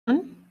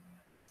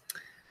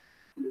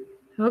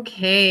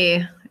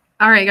Okay.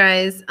 All right,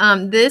 guys.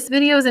 This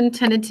video is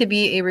intended to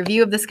be a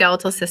review of the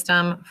skeletal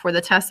system for the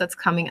test that's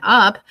coming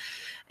up.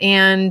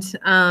 And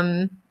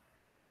so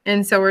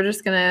we're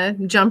just going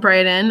to jump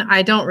right in.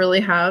 I don't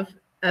really have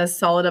as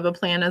solid of a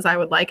plan as I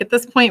would like at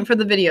this point for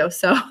the video.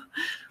 So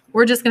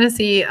we're just going to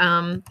see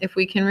if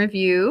we can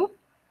review.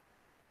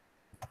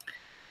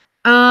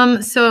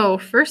 So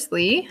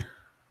firstly,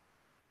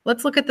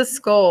 let's look at the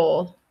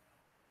skull.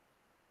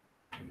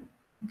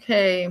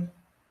 Okay.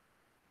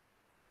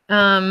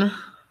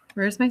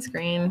 Where's my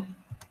screen?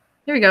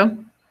 There we go.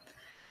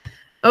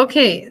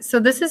 Okay,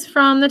 so this is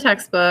from the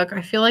textbook.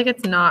 I feel like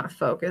it's not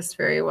focused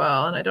very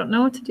well, and I don't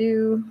know what to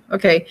do.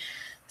 Okay,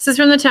 this is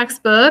from the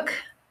textbook.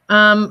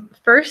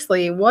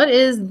 Firstly, what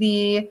is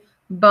the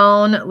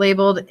bone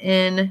labeled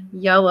in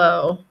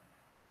yellow?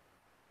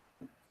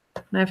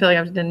 And I feel like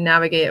I have to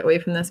navigate away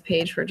from this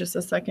page for just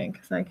a second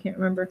because I can't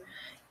remember.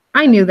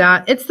 I knew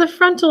that. It's the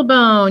frontal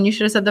bone. You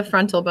should have said the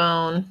frontal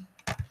bone.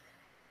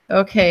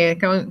 Okay,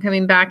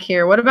 coming back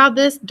here. What about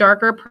this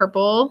darker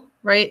purple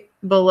right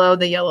below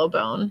the yellow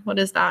bone? What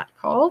is that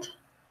called?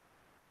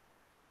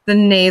 The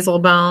nasal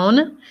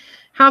bone.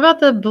 How about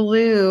the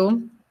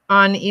blue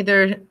on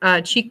either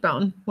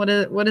cheekbone? What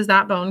is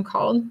that bone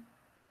called?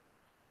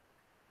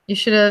 You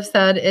should have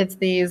said it's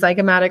the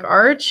zygomatic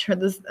arch or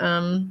this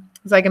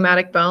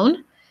zygomatic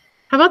bone.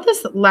 How about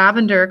this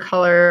lavender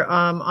color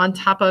on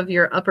top of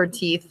your upper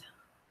teeth?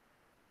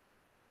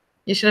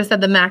 You should have said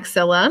the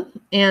maxilla,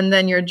 and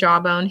then your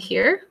jawbone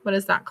here. What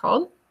is that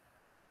called?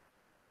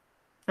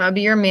 That would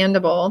be your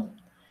mandible.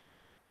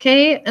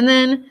 Okay, and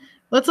then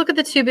let's look at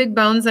the two big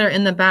bones that are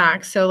in the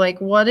back. So like,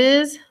 what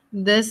is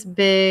this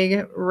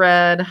big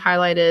red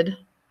highlighted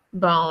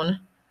bone?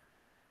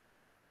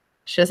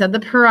 Should have said the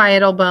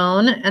parietal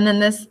bone, and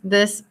then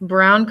this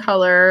brown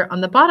color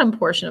on the bottom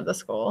portion of the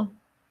skull.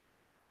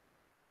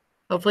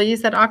 Hopefully you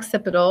said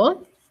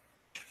occipital.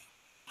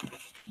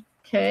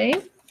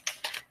 Okay.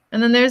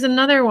 And then there's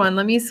another one.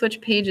 Let me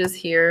switch pages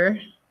here.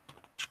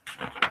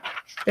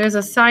 There's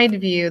a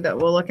side view that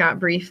we'll look at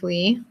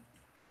briefly.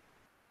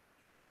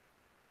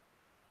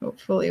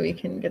 Hopefully we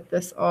can get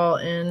this all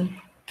in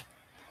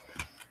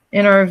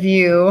our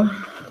view.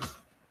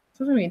 It's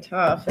going to be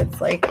tough. It's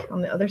like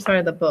on the other side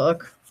of the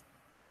book.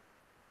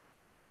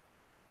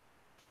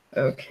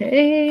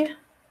 Okay.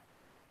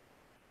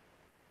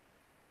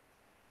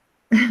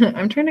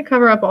 I'm trying to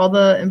cover up all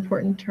the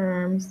important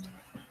terms.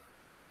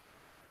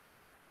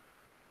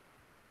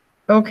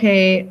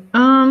 Okay,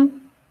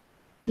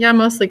 yeah, I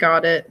mostly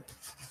got it.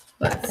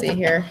 Let's see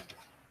here.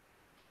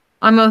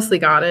 I mostly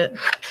got it.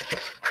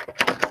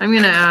 I'm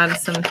gonna add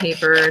some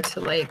paper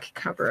to like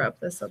cover up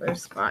this other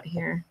spot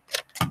here.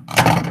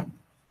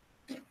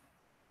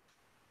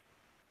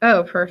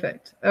 Oh,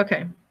 perfect.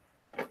 Okay,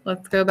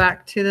 let's go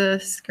back to the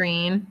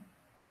screen.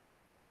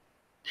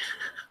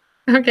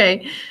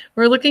 Okay,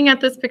 we're looking at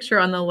this picture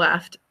on the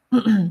left.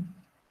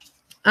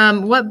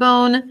 What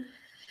bone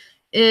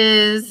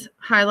is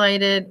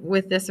highlighted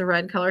with this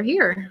red color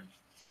here?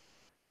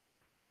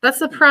 That's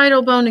the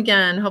parietal bone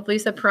again. Hopefully you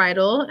said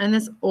parietal. And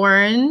this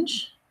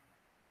orange,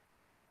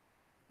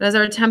 that's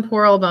our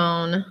temporal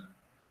bone.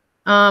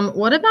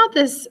 What about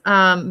this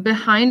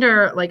behind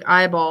our like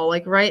eyeball,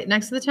 like right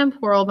next to the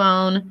temporal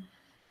bone,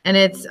 and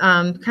it's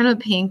kind of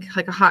pink,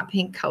 like a hot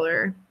pink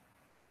color.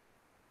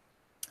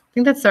 I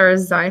think that's our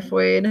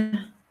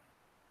xiphoid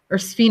or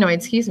sphenoid,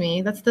 excuse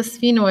me. That's the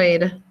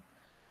sphenoid.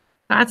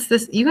 That's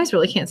this, you guys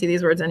really can't see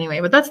these words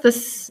anyway, but that's the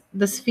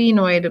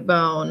sphenoid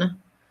bone.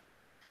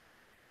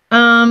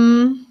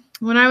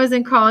 When I was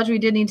in college, we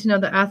did need to know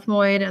the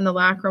ethmoid and the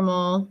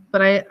lacrimal,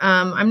 but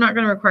I'm not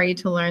going to require you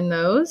to learn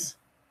those.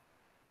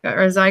 Got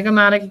our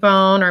zygomatic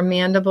bone, our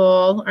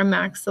mandible, our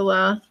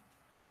maxilla,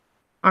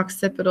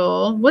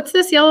 occipital. What's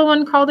this yellow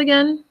one called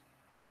again?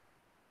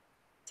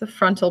 It's a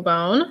frontal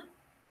bone.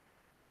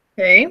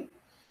 Okay.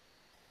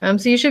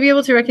 So you should be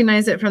able to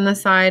recognize it from the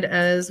side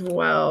as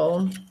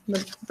well.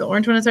 The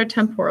orange one is our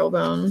temporal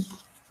bone.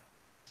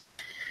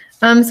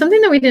 Something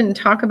that we didn't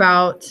talk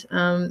about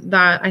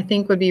that I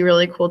think would be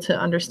really cool to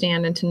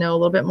understand and to know a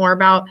little bit more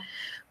about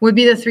would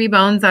be the three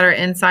bones that are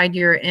inside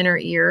your inner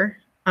ear.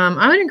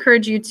 I would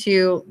encourage you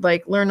to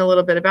like learn a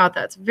little bit about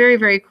that. It's very,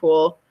 very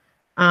cool.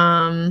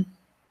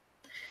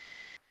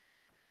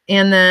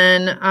 And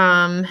then,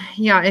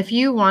 yeah, if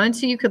you wanted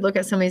to, you could look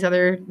at some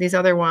of these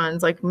other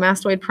ones like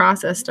mastoid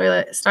process,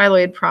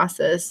 styloid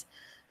process,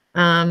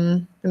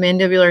 the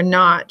mandibular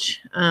notch.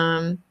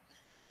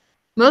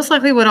 Most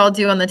likely what I'll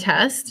do on the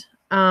test,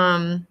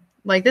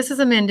 like this is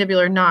a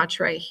mandibular notch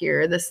right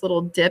here, this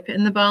little dip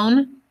in the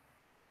bone.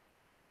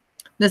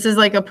 This is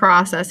like a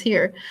process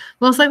here.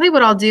 Most likely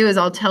what I'll do is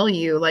I'll tell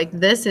you like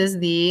this is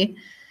the,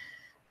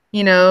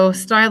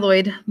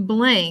 styloid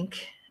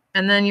blank.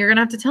 And then you're going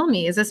to have to tell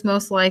me, is this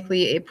most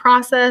likely a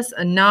process,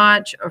 a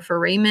notch, a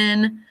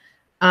foramen?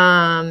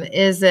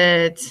 Is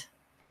it,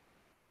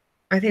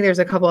 I think there's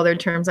a couple other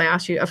terms I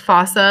asked you, a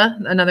fossa,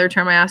 another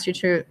term I asked you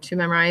to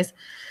memorize.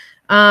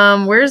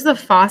 Where's the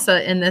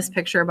fossa in this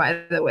picture,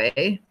 by the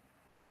way?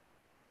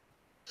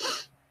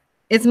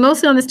 It's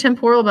mostly on this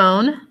temporal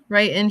bone,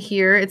 right in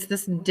here. It's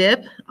this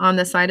dip on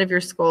the side of your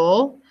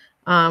skull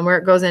where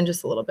it goes in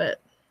just a little bit.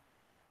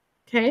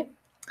 Okay.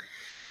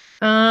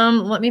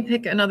 Let me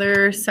pick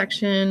another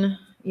section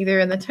either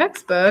in the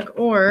textbook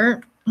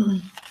or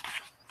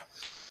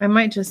I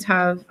might just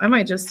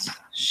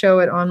show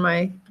it on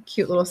my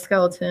cute little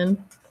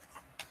skeleton.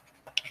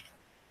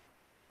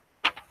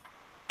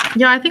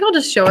 Yeah, I think I'll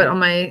just show it on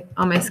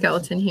my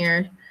skeleton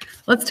here.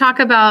 Let's talk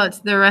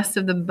about the rest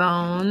of the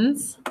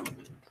bones.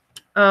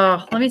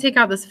 Oh, let me take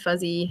out this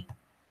fuzzy.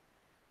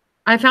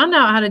 I found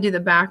out how to do the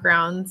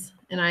backgrounds,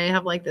 and I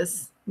have like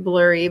this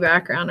blurry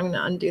background. I'm going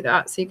to undo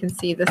that so you can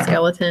see the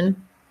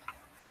skeleton.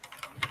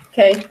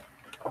 Okay.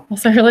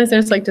 Also, I realize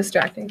there's like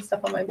distracting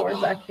stuff on my board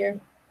back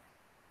here.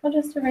 I'll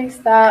just erase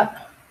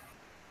that.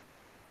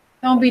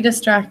 Don't be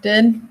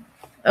distracted.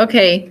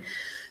 Okay.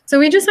 So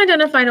we just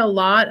identified a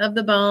lot of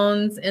the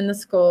bones in the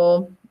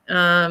skull.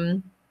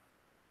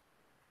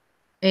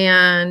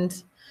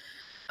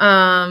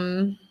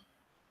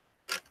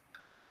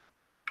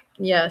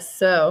 Yes,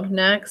 so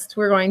next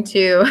we're going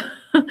to,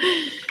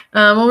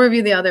 we'll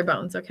review the other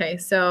bones. Okay,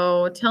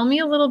 so tell me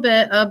a little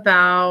bit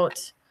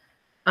about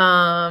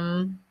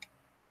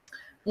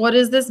what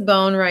is this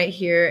bone right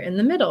here in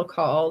the middle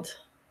called?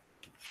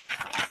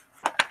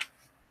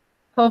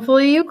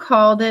 Hopefully you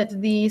called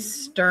it the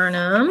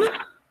sternum.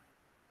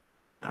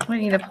 I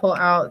might need to pull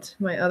out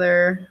my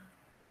other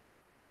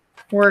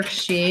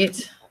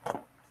worksheet.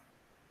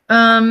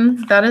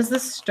 That is the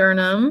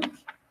sternum.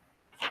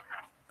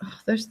 Oh,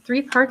 there's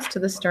 3 parts to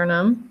the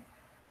sternum.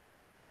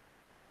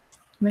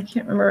 I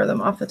can't remember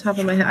them off the top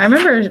of my head. I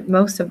remember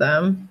most of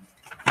them.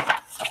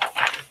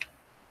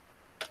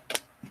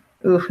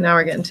 Ooh, now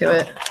we're getting to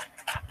it.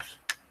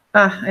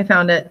 Ah, I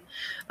found it.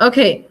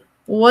 Okay,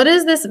 what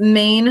is this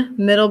main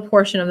middle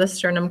portion of the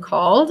sternum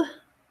called?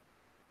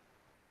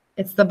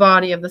 It's the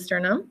body of the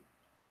sternum.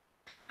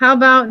 How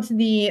about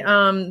the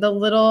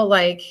little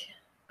like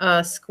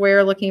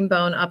square looking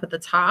bone up at the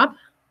top?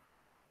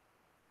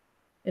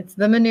 It's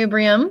the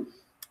manubrium.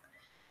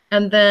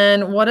 And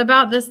then what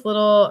about this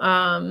little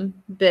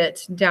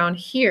bit down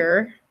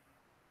here?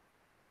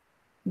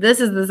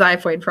 This is the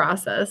xiphoid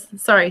process.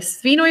 Sorry,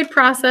 sphenoid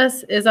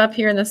process is up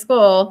here in the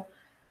skull.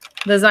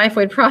 The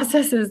xiphoid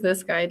process is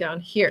this guy down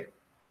here.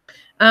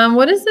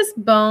 What is this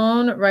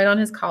bone right on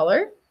his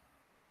collar?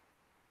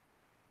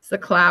 It's the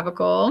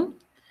clavicle.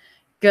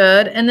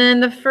 Good. And then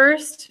the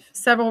first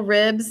several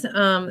ribs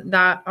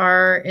that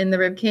are in the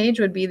rib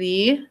cage would be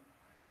the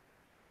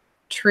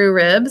true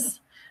ribs.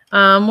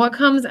 What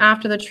comes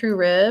after the true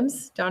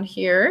ribs down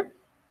here?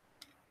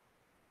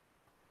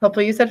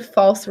 Hopefully you said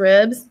false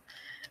ribs.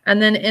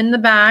 And then in the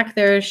back,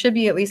 there should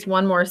be at least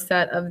one more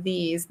set of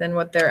these than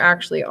what there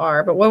actually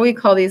are. But what do we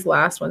call these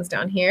last ones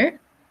down here?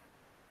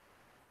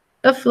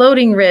 The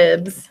floating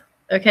ribs.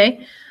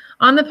 Okay.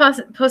 On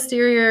the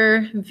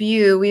posterior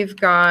view, we've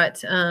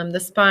got the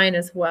spine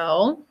as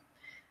well.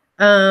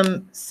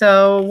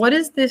 So what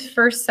is this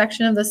first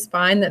section of the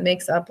spine that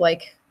makes up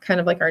like kind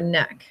of like our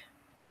neck?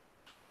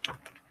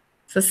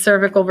 It's the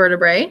cervical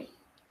vertebrae.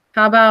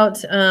 How about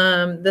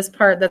this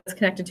part that's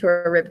connected to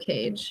our rib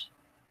cage?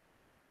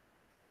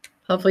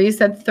 Hopefully you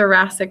said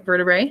thoracic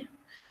vertebrae.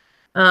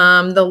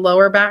 The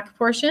lower back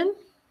portion.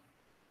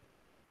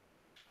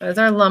 Those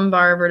are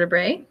lumbar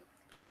vertebrae.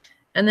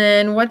 And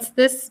then what's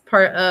this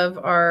part of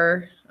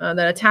our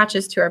that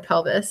attaches to our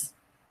pelvis?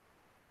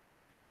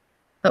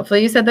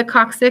 Hopefully you said the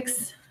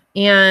coccyx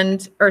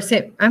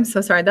I'm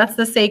so sorry, that's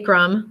the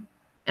sacrum.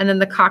 And then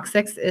the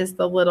coccyx is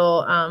the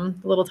little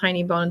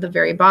tiny bone at the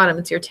very bottom.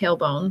 It's your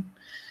tailbone.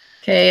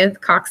 Okay, the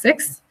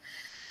coccyx.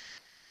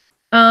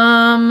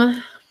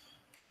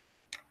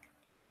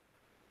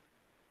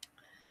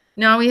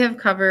 Now we have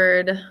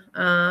covered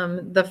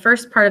the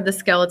first part of the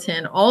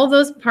skeleton. All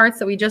those parts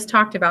that we just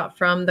talked about,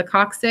 from the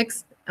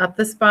coccyx up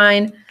the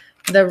spine,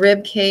 the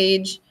rib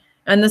cage,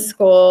 and the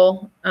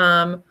skull.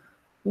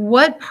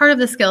 What part of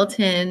the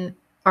skeleton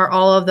are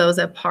all of those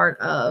a part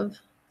of?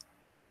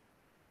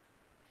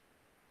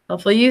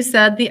 Hopefully you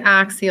said the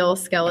axial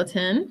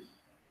skeleton.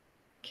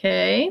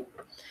 Okay.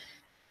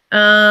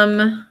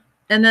 And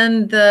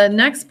then the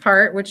next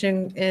part, which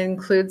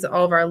includes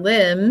all of our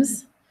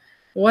limbs,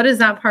 what is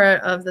that part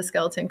of the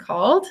skeleton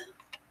called?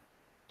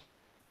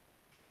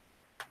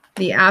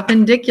 The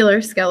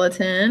appendicular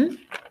skeleton.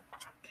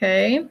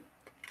 Okay.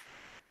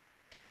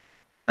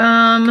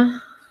 I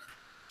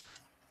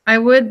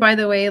would, by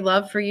the way,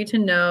 love for you to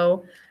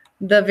know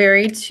the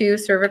very 2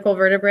 cervical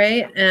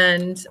vertebrae,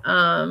 and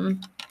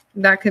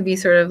that could be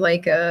sort of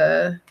like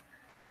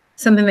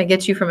something that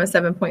gets you from a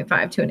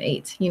 7.5 to an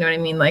 8. You know what I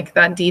mean? Like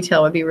that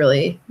detail would be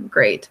really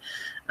great.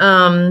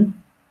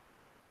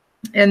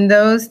 And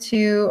those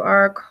 2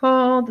 are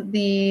called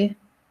the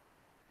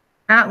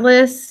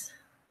atlas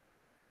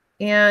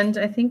and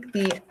I think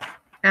the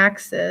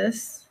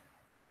axis.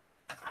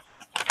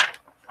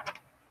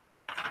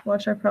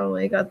 Watch, I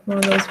probably got one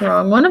of those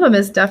wrong. One of them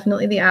is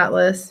definitely the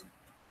atlas.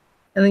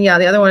 And then, yeah,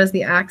 the other one is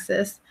the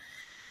axis.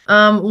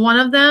 One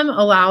of them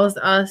allows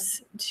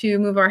us to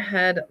move our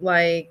head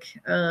like,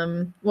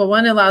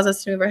 one allows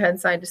us to move our head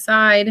side to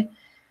side.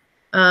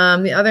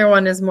 The other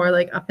one is more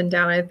like up and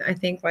down, I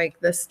think like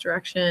this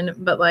direction,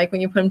 but like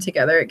when you put them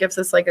together, it gives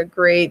us like a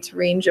great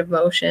range of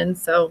motion.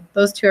 So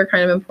those two are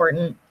kind of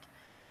important,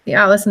 the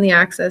atlas and the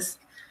axis.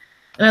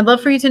 And I'd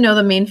love for you to know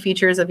the main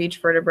features of each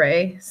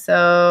vertebrae.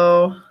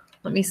 So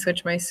let me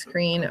switch my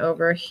screen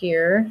over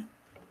here.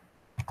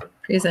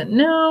 Present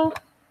now.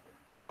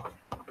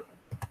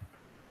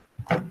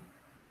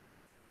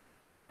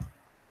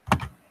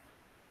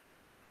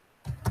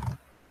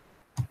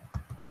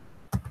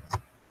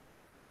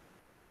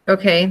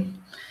 Okay,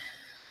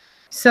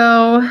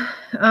 so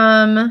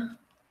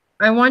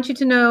I want you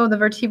to know the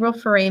vertebral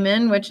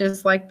foramen, which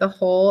is like the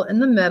hole in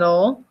the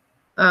middle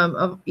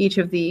of each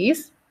of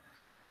these.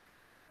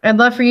 I'd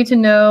love for you to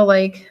know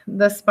like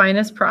the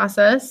spinous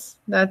process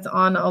that's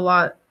on a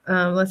lot.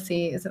 Let's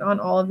see, is it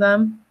on all of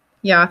them?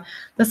 Yeah,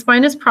 the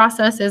spinous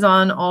process is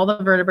on all the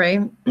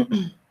vertebrae.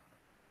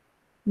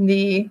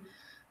 The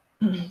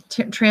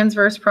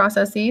transverse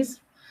processes.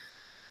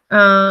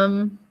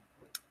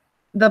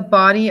 The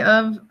body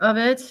of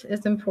it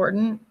is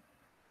important,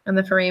 and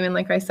the foramen,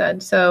 like I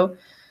said. So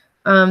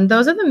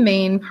those are the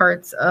main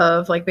parts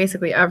of like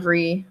basically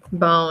every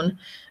bone.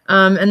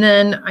 And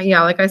then,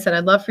 yeah, like I said,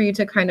 I'd love for you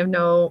to kind of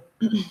know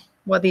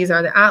what these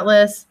are, the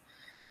atlas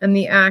and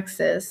the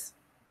axis.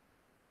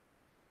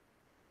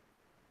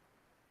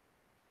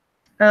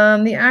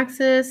 The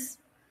axis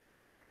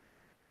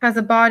has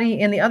a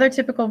body and the other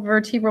typical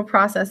vertebral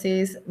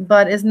processes,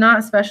 but is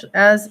not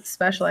as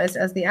specialized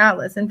as the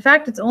atlas. In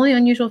fact, its only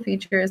unusual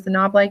feature is the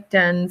knob-like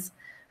dens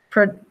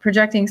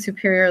projecting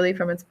superiorly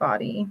from its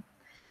body.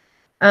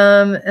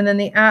 And then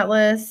the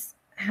atlas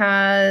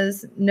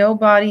has no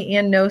body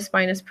and no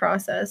spinous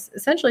process.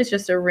 Essentially, it's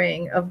just a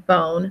ring of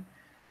bone.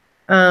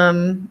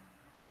 And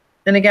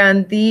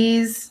again,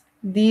 these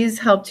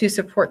help to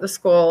support the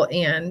skull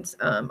and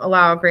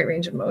allow a great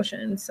range of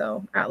motion.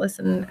 So atlas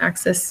and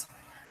axis.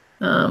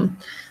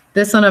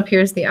 This one up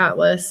here is the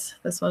atlas.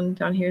 This one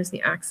down here is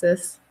the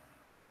axis.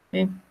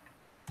 Okay.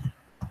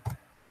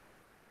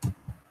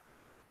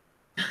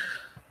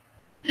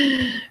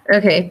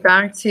 Okay,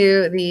 back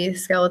to the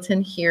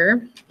skeleton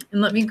here.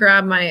 And let me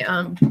grab my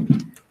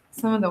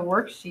some of the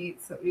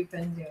worksheets that we've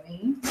been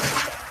doing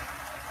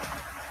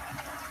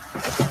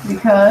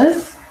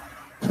because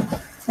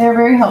they're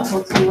very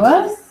helpful to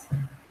us.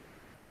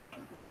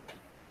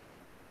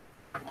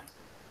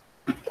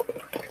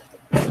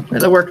 Or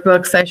the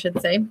workbooks, I should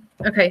say.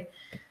 Okay.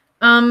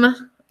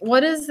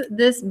 What is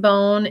this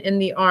bone in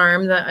the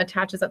arm that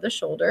attaches at the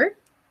shoulder?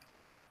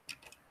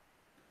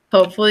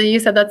 Hopefully you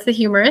said that's the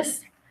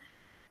humerus.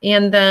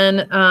 And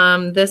then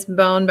this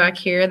bone back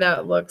here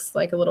that looks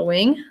like a little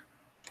wing,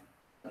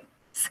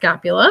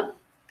 scapula.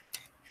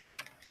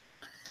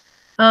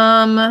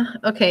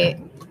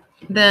 Okay,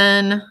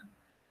 then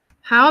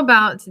how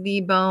about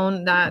the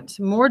bone that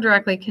more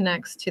directly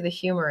connects to the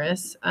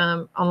humerus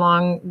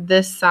along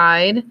this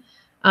side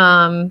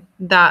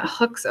that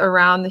hooks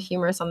around the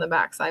humerus on the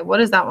backside? What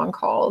is that one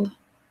called?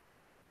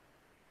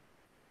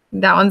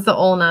 That one's the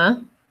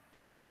ulna,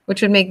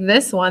 which would make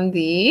this one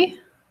the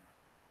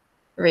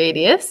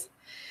radius.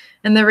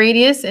 And the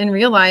radius in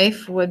real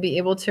life would be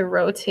able to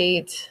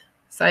rotate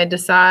side to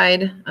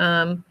side.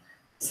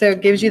 So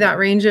it gives you that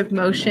range of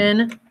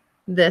motion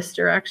this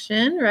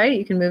direction, right?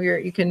 You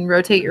can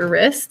rotate your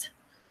wrist.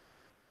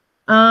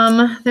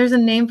 There's a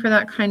name for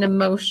that kind of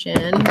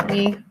motion. Let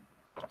me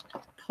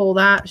pull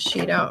that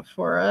sheet out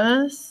for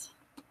us.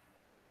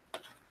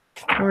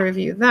 We'll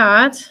review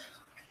that.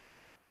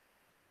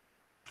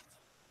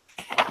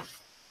 Oh,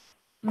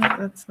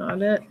 that's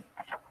not it.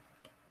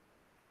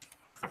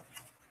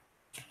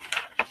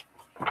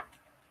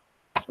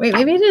 Wait,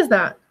 maybe it is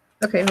that.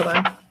 Okay, hold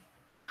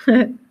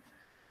on.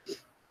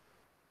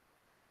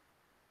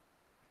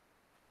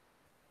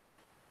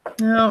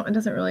 No, it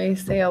doesn't really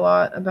say a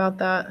lot about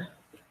that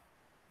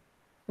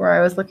where I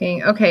was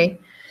looking. Okay,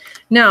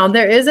 now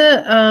there is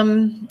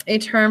a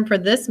term for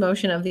this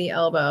motion of the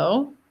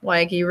elbow.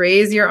 Like you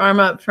raise your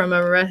arm up from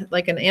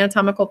like an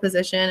anatomical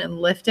position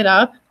and lift it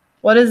up.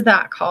 What is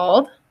that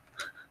called?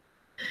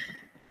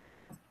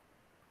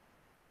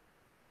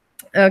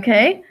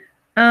 Okay,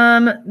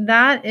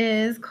 that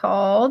is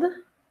called,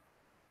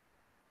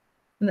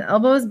 when the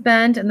elbow is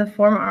bent and the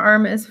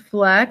forearm is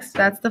flexed,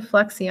 that's the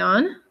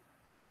flexion.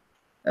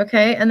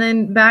 Okay, and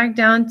then back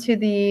down to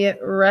the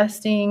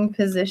resting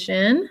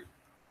position.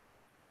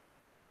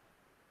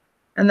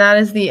 And that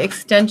is the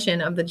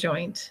extension of the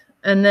joint.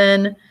 And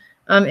then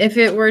if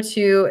it were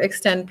to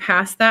extend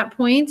past that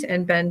point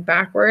and bend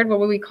backward, what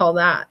would we call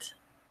that?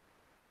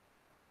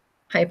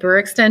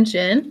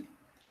 Hyperextension.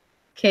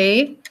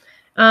 Okay.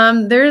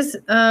 There's,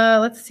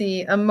 let's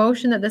see, a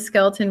motion that the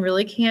skeleton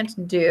really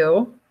can't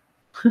do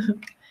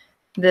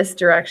this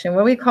direction.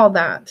 What do we call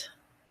that?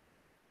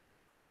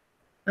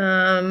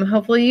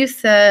 Hopefully you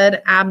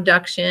said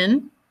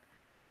abduction.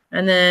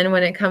 And then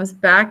when it comes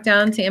back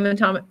down to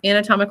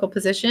anatomical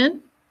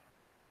position,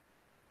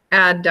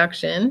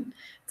 adduction.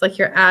 It's like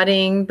you're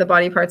adding the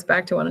body parts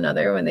back to one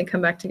another when they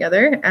come back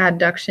together,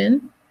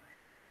 adduction.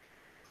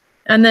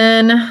 And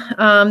then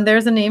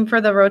there's a name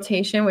for the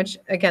rotation, which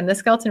again, the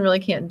skeleton really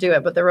can't do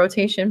it, but the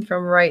rotation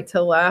from right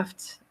to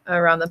left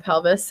around the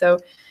pelvis. So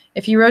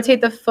if you rotate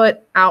the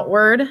foot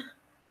outward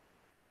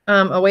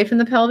away from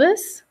the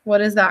pelvis, what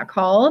is that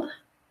called?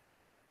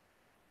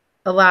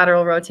 A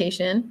lateral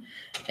rotation.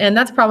 And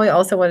that's probably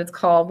also what it's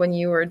called when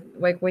you were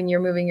like when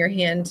you're moving your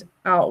hand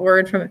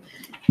outward from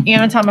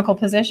anatomical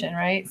position,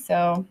 right?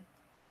 So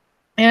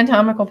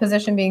anatomical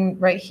position being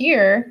right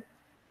here,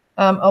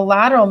 a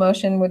lateral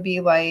motion would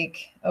be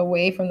like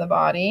away from the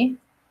body,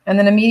 and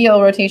then a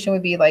medial rotation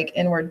would be like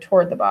inward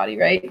toward the body,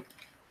 right?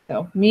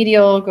 So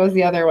medial goes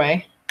the other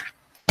way.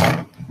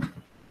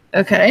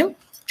 Okay.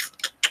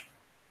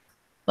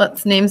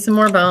 Let's name some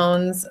more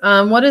bones.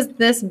 What is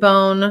this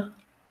bone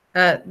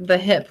at the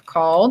hip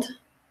called?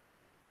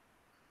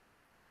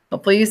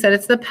 Hopefully you said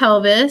it's the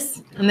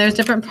pelvis, and there's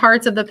different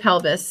parts of the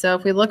pelvis. So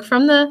if we look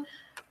from the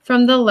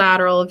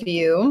lateral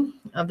view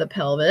of the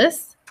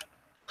pelvis,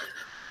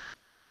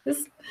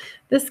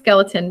 this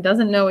skeleton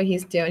doesn't know what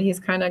he's doing.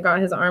 He's kind of got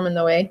his arm in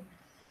the way.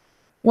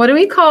 What do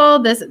we call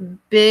this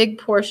big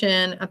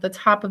portion at the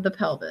top of the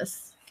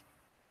pelvis?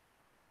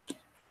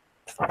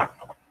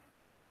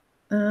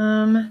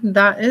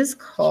 That is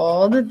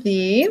called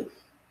the,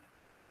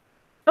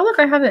 oh look,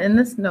 I have it in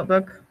this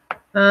notebook.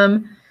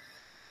 That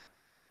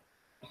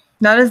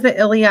is the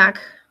iliac,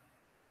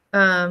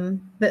 the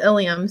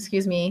ilium,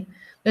 excuse me.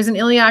 There's an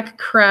iliac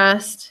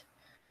crest.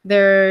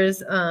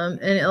 There's an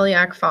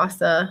iliac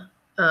fossa,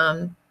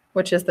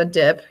 which is the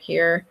dip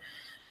here.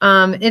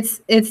 It's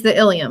the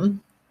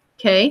ilium,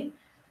 okay?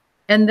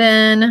 And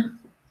then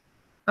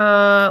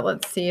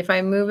let's see if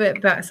I move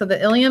it back. So the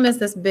ilium is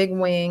this big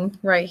wing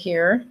right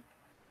here.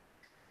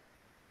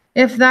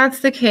 If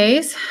that's the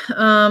case,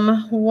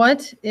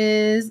 what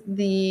is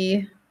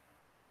the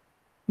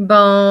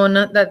bone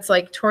that's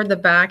like toward the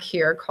back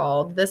here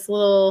called? This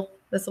little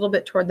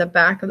bit toward the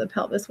back of the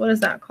pelvis. What is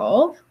that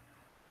called?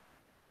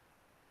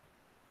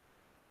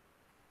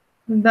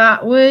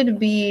 That would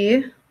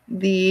be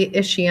the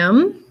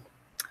ischium.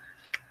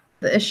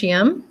 The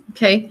ischium,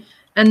 okay.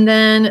 And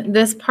then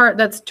this part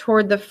that's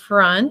toward the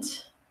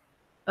front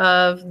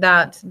of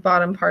that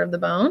bottom part of the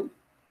bone,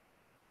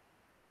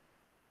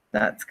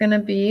 that's going to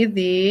be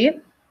the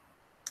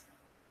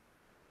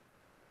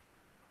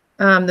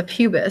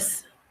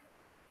pubis.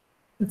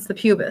 It's the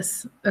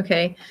pubis,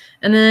 okay.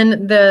 And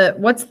then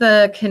what's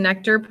the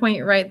connector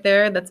point right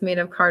there that's made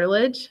of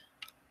cartilage?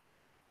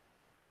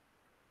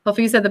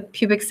 Hopefully you said the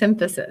pubic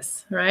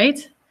symphysis,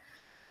 right?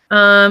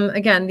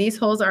 Again, these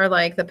holes are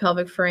like the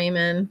pelvic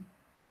foramen,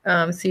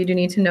 so you do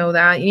need to know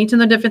that. You need to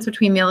know the difference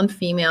between male and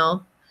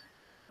female.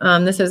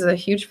 This is a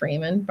huge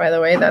foramen, by the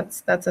way.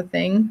 That's a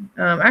thing.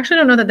 I actually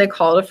don't know that they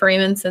call it a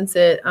foramen since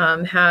it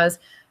has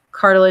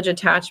cartilage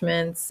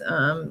attachments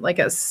like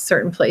at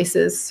certain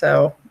places,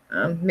 so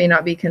may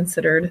not be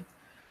considered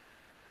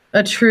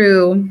a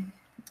true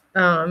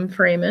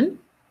foramen.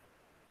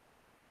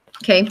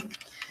 Okay.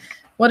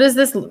 What is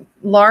this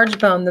large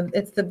bone?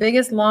 It's the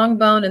biggest long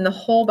bone in the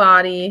whole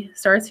body.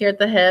 Starts here at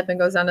the hip and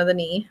goes down to the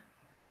knee.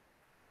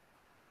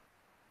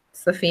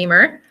 It's the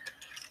femur.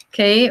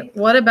 Okay,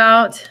 what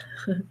about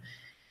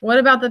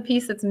the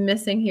piece that's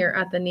missing here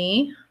at the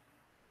knee?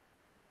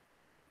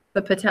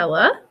 The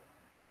patella.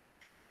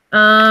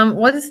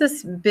 What is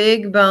this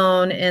big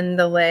bone in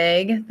the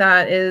leg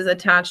that is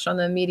attached on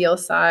the medial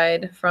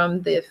side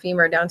from the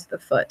femur down to the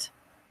foot?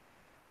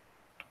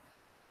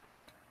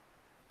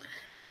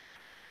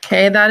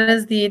 Okay, that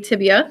is the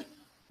tibia.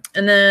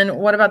 And then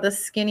what about the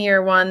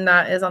skinnier one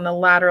that is on the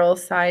lateral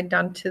side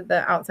down to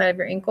the outside of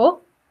your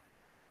ankle?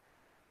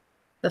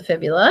 The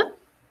fibula.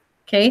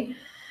 Okay.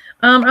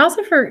 I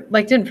also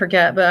didn't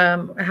forget, but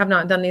I have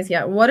not done these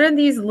yet. What are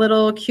these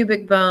little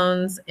cubic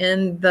bones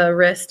in the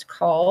wrist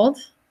called?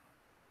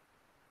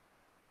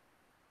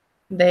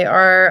 They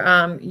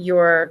are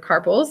your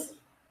carpals.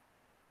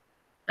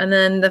 And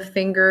then the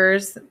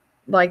fingers,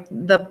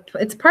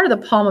 it's part of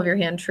the palm of your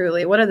hand,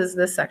 truly. What is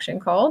this section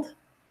called?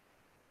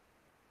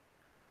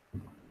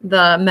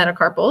 The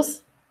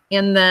metacarpals.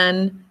 And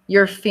then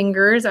your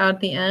fingers out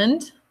the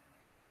end,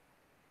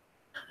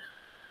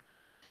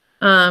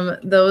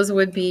 those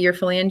would be your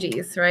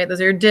phalanges, right?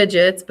 Those are your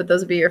digits, but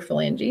those would be your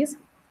phalanges.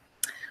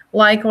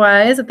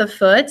 Likewise, at the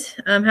foot,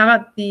 how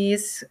about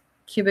these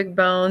cubic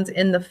bones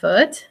in the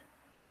foot?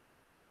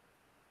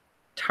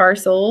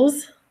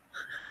 Tarsals.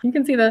 You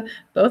can see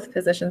both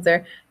positions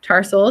there.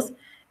 Tarsals.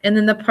 And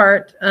then the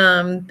part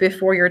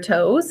before your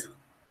toes,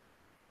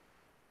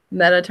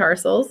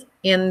 metatarsals.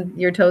 And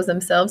your toes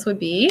themselves would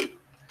be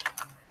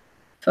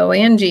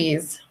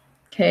phalanges.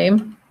 Okay.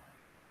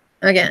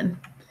 Again.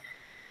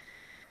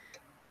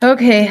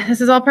 Okay,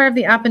 this is all part of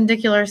the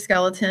appendicular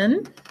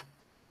skeleton.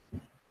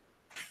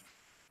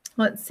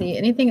 Let's see,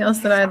 anything else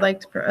that I'd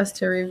like for us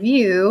to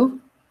review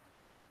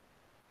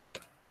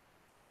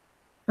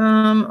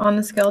on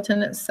the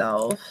skeleton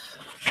itself?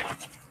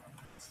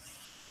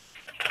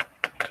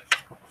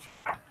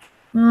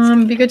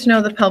 Be good to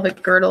know what the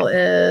pelvic girdle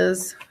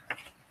is.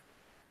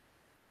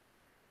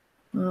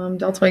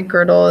 Deltoid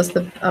girdle is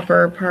the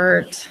upper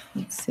part.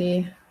 Let's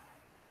see.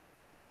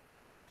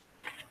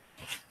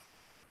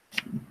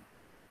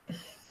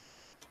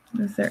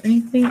 Is there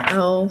anything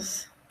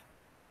else?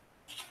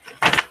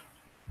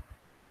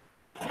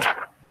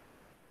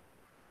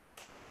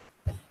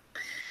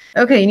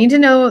 Okay, you need to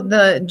know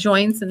the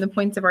joints and the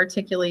points of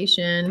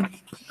articulation.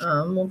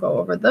 We'll go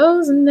over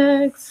those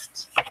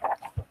next.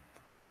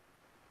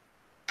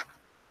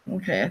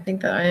 Okay, I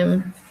think that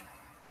I'm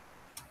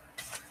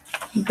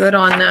good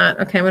on that.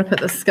 Okay, I'm going to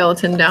put the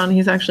skeleton down.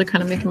 He's actually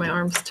kind of making my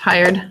arms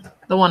tired,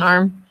 the one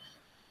arm.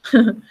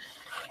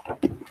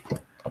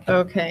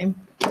 Okay.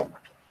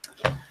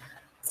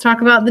 Let's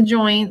talk about the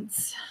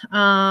joints.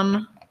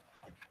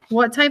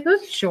 What type of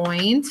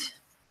joint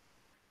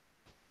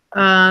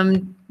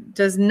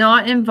does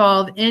not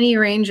involve any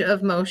range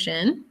of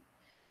motion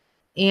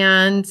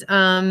and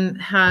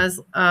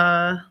has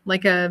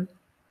like a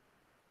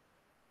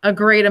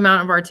great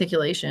amount of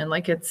articulation,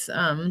 like it's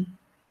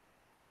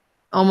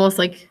almost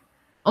like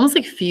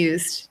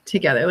fused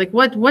together? Like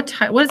what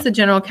is the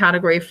general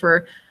category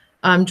for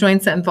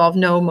joints that involve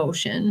no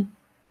motion?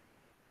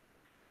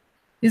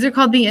 These are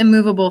called the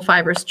immovable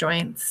fibrous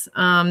joints.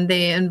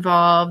 They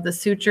involve the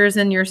sutures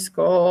in your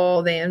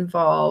skull. They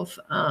involve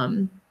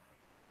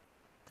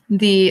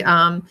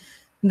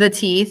the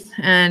teeth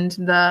and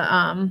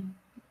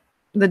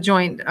the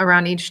joint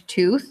around each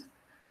tooth,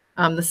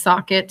 the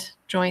socket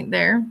joint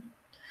there.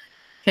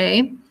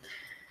 Okay.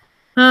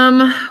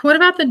 What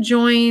about the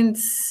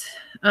joints,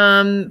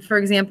 for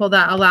example,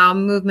 that allow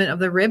movement of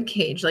the rib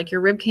cage? Like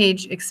your rib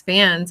cage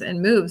expands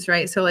and moves,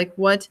 right? So like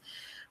what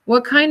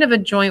kind of a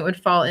joint would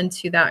fall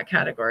into that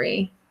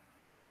category?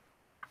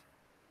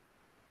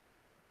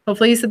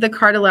 Hopefully you said the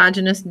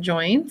cartilaginous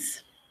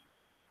joints.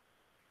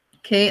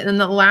 Okay, and then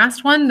the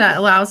last one that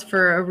allows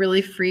for a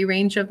really free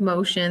range of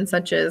motion,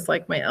 such as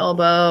like my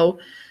elbow,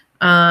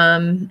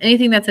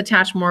 anything that's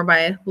attached more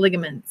by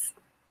ligaments.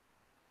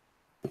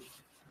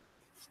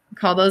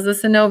 Call those the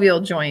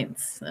synovial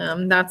joints.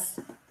 That's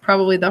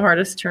probably the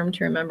hardest term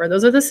to remember.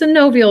 Those are the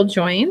synovial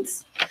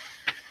joints.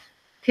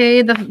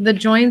 Okay, the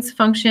joints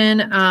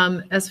function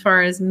as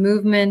far as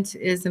movement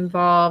is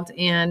involved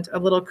and a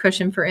little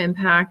cushion for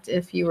impact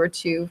if you were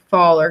to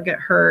fall or get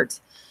hurt.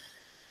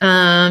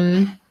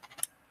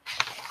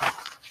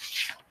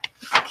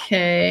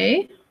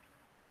 Okay,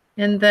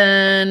 and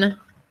then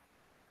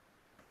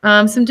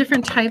some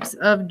different types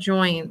of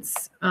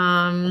joints.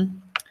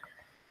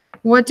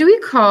 What do we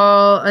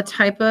call a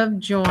type of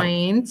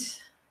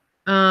joint?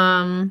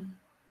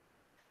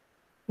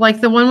 Like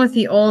the one with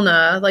the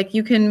ulna, like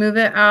you can move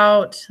it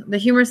out, the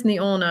humerus and the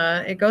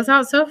ulna, it goes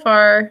out so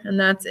far and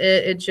that's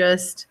it. It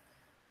just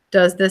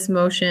does this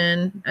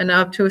motion and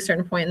up to a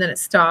certain point and then it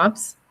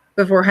stops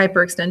before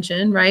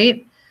hyperextension,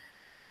 right?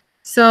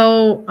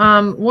 So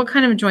what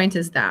kind of joint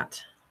is that?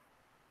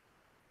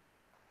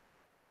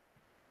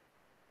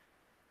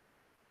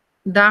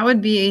 That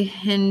would be a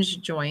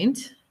hinge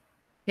joint.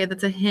 Okay,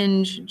 that's a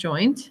hinge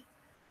joint.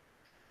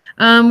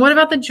 What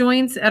about the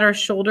joints at our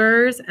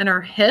shoulders and our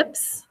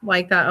hips,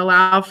 like that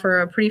allow for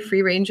a pretty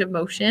free range of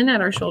motion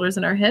at our shoulders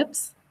and our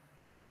hips?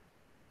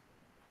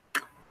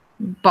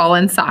 Ball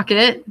and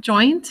socket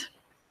joint.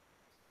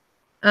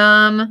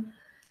 How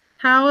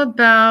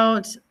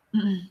about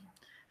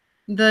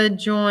the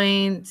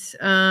joint?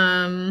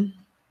 Well,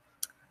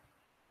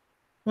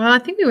 I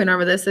think we went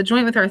over this. The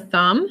joint with our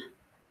thumb.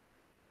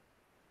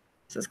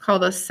 This is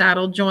called a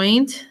saddle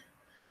joint.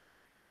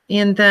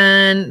 And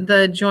then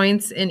the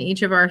joints in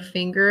each of our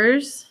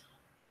fingers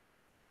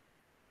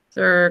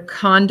are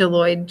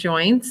condyloid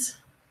joints.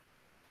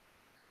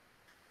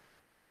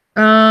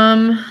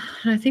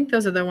 I think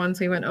those are the ones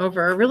we went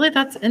over. Really,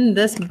 that's in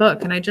this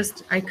book, and I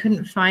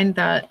couldn't find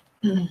that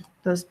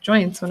those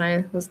joints when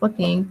I was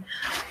looking.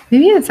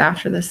 Maybe it's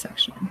after this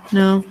section.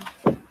 No,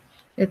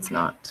 it's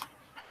not.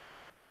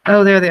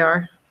 Oh, there they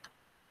are.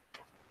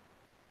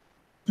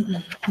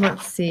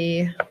 Let's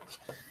see.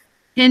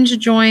 Hinge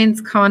joints,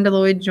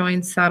 condyloid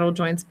joints, saddle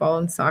joints, ball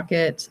and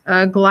socket.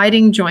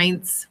 Gliding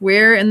joints.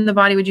 Where in the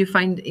body would you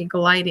find a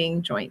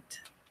gliding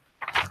joint?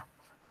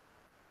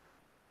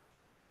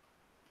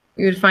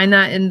 You would find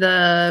that in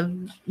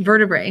the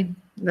vertebrae,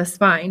 the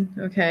spine.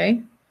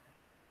 Okay.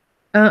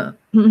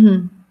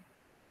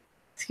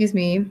 Excuse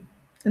me.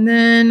 And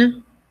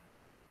then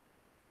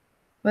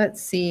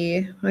let's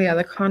see. Oh yeah,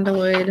 the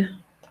condyloid.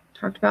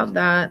 Talked about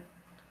that.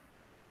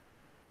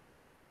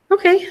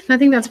 Okay, I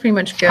think that's pretty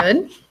much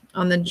good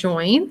on the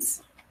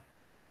joints.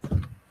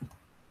 I'm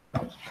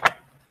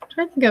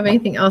trying to think of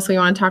anything else we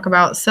want to talk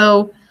about.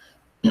 So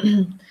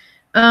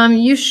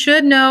you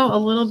should know a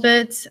little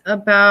bit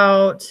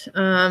about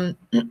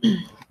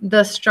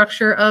the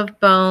structure of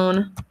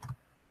bone.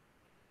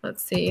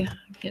 Let's see.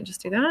 I can't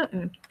just do that. I'm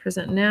going to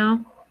present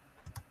now.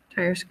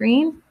 Entire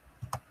screen.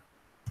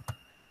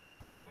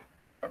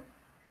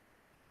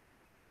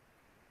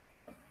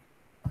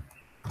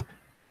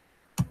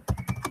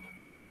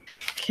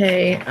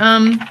 Okay.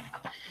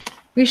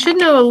 We should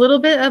know a little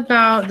bit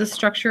about the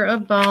structure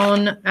of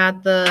bone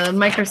at the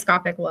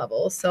microscopic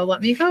level. So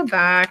let me go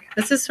back.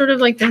 This is sort of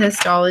like the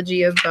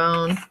histology of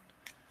bone.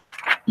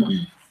 Oh,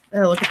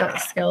 look at that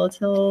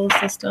skeletal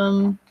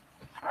system.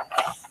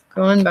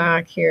 Going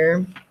back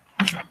here.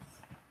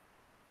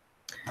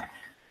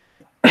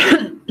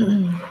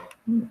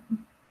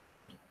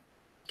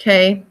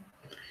 Okay.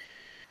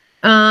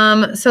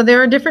 So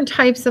there are different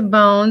types of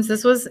bones.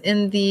 This was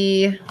in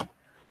the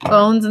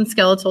bones and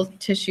skeletal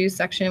tissue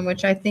section,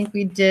 which I think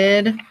we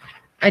did.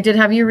 I did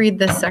have you read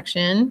this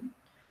section.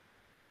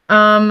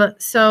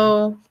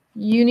 So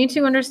you need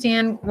to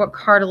understand what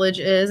cartilage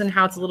is and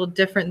how it's a little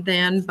different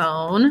than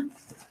bone.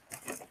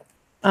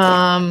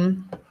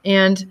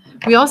 And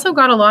we also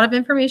got a lot of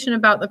information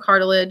about the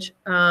cartilage.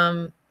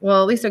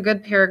 Well, at least a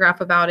good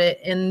paragraph about it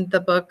in the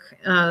book,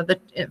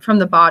 from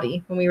the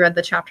body, when we read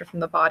the chapter from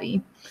the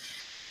body.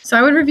 So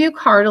I would review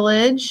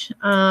cartilage.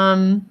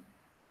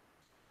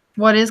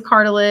 What is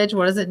cartilage?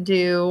 What does it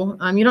do?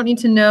 You don't need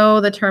to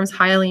know the terms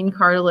hyaline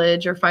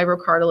cartilage or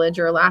fibrocartilage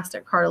or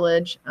elastic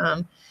cartilage.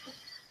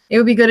 It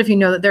would be good if you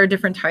know that there are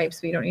different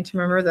types, but you don't need to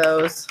remember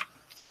those.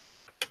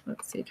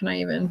 Let's see, can I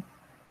even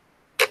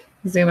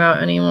zoom out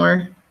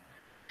anymore?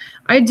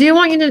 I do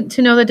want you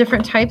to know the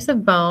different types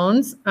of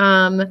bones.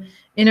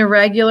 An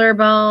irregular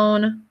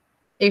bone,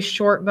 a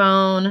short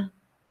bone,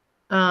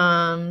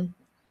 a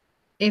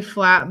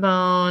flat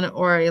bone,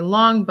 or a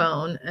long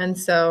bone. And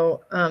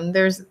so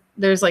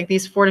there's like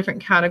these 4 different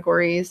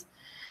categories.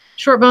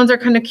 Short bones are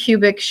kind of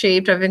cubic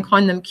shaped. I've been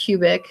calling them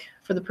cubic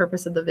for the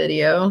purpose of the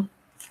video.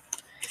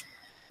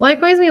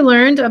 Likewise, we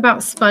learned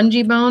about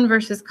spongy bone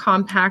versus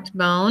compact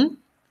bone.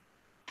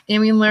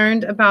 And we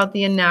learned about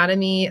the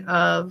anatomy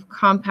of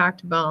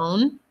compact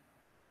bone.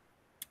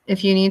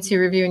 If you need to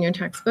review in your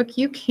textbook,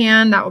 you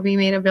can. That will be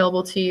made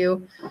available to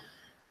you.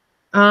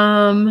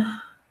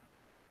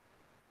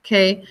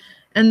 Okay.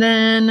 And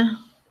then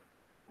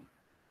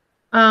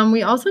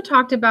we also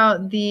talked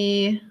about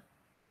the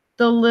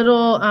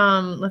little,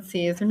 let's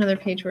see, is there another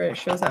page where it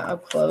shows that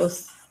up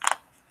close?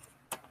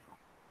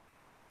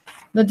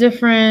 The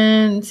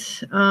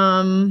different,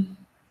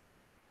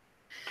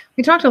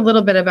 we talked a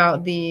little bit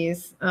about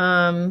these.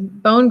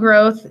 Bone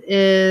growth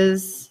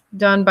is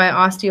done by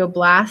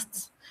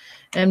osteoblasts,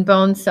 and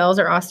bone cells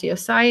are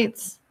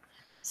osteocytes.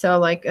 So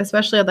like,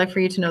 especially I'd like for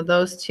you to know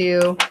those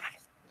 2.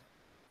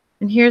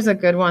 And here's a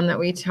good one that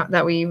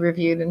we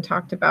reviewed and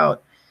talked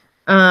about.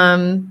 We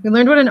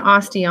learned what an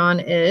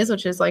osteon is,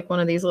 which is like one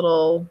of these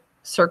little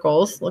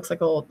circles, looks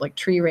like little like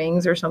tree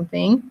rings or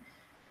something.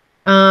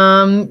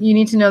 You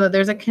need to know that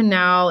there's a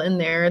canal in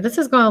there. This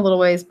is going a little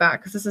ways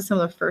back because this is some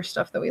of the first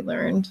stuff that we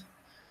learned.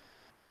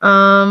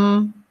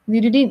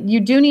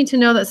 You do need to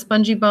know that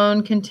spongy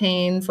bone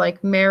contains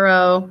like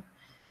marrow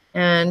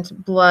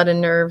and blood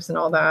and nerves and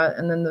all that.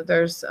 And then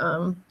there's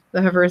the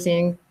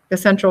Haversian, the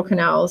central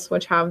canals,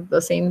 which have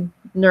the same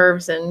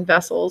nerves and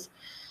vessels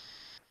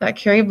that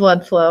carry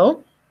blood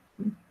flow.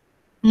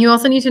 You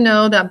also need to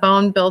know that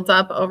bone builds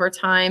up over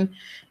time,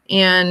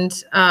 and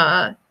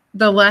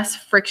the less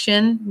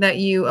friction that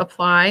you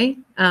apply,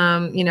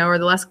 or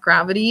the less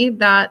gravity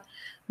that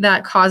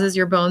causes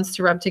your bones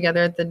to rub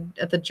together at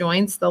the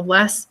joints, the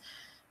less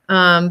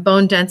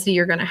bone density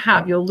you're going to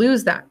have. You'll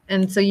lose that.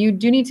 And so you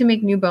do need to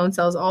make new bone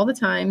cells all the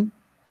time.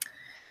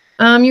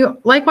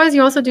 Likewise,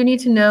 you also do need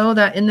to know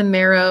that in the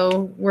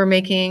marrow, we're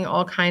making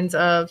all kinds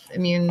of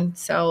immune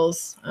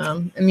cells,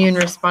 immune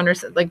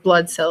responders, like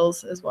blood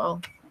cells as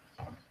well.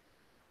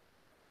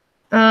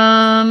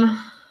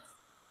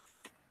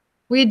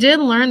 We did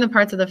learn the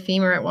parts of the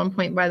femur at one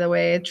point, by the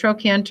way: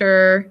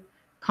 trochanter,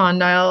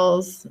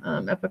 condyles,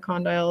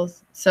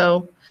 epicondyles.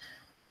 So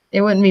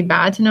it wouldn't be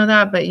bad to know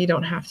that, but you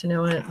don't have to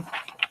know it.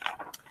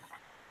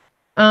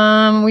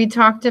 We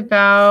talked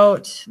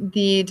about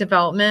the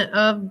development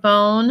of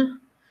bone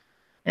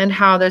and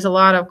how there's a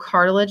lot of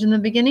cartilage in the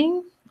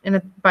beginning,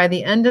 and by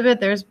the end of it,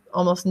 there's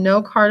almost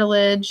no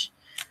cartilage.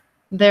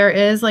 There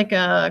is like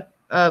a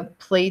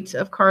plate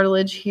of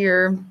cartilage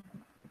here,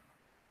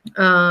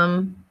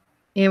 and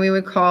we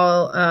would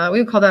call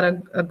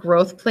that a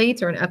growth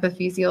plate or an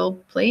epiphyseal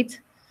plate.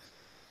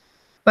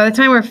 By the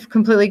time we're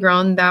completely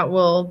grown, that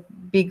will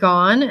be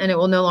gone, and it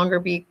will no longer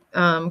be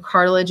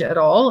cartilage at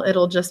all.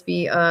 It'll just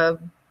be a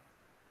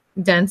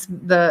dense,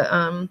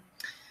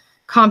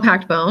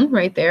 compact bone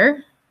right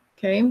there.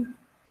 Okay.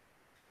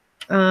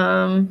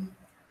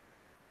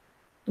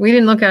 We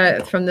didn't look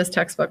at it from this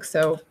textbook,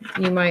 so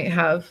you might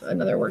have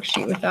another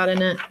worksheet with that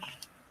in it.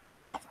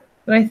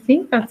 But I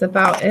think that's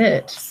about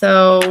it.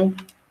 So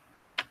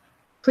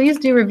please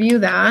do review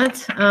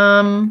that.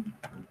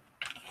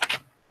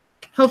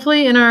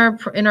 Hopefully in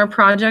our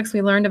projects,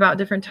 we learned about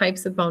different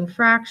types of bone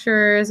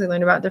fractures. We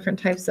learned about different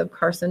types of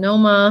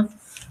carcinoma.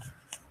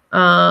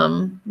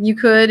 You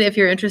could, if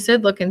you're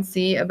interested, look and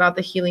see about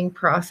the healing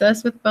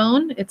process with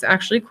bone. It's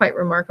actually quite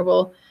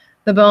remarkable.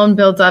 The bone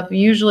builds up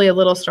usually a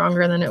little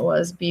stronger than it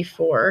was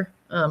before,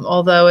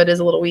 although it is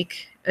a little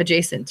weak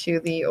adjacent to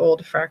the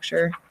old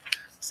fracture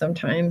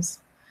sometimes.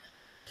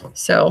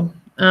 So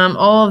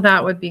all of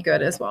that would be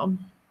good as well.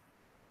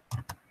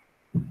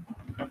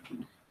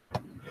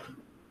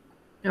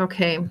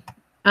 Okay.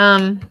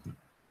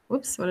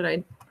 Whoops, what did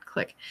I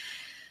click?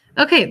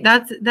 Okay,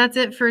 that's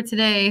it for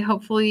today.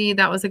 Hopefully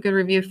that was a good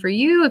review for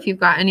you. If you've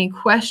got any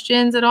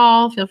questions at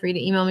all, feel free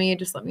to email me.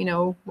 Just let me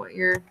know what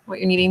you're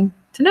needing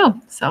to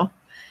know. So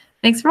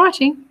thanks for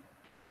watching.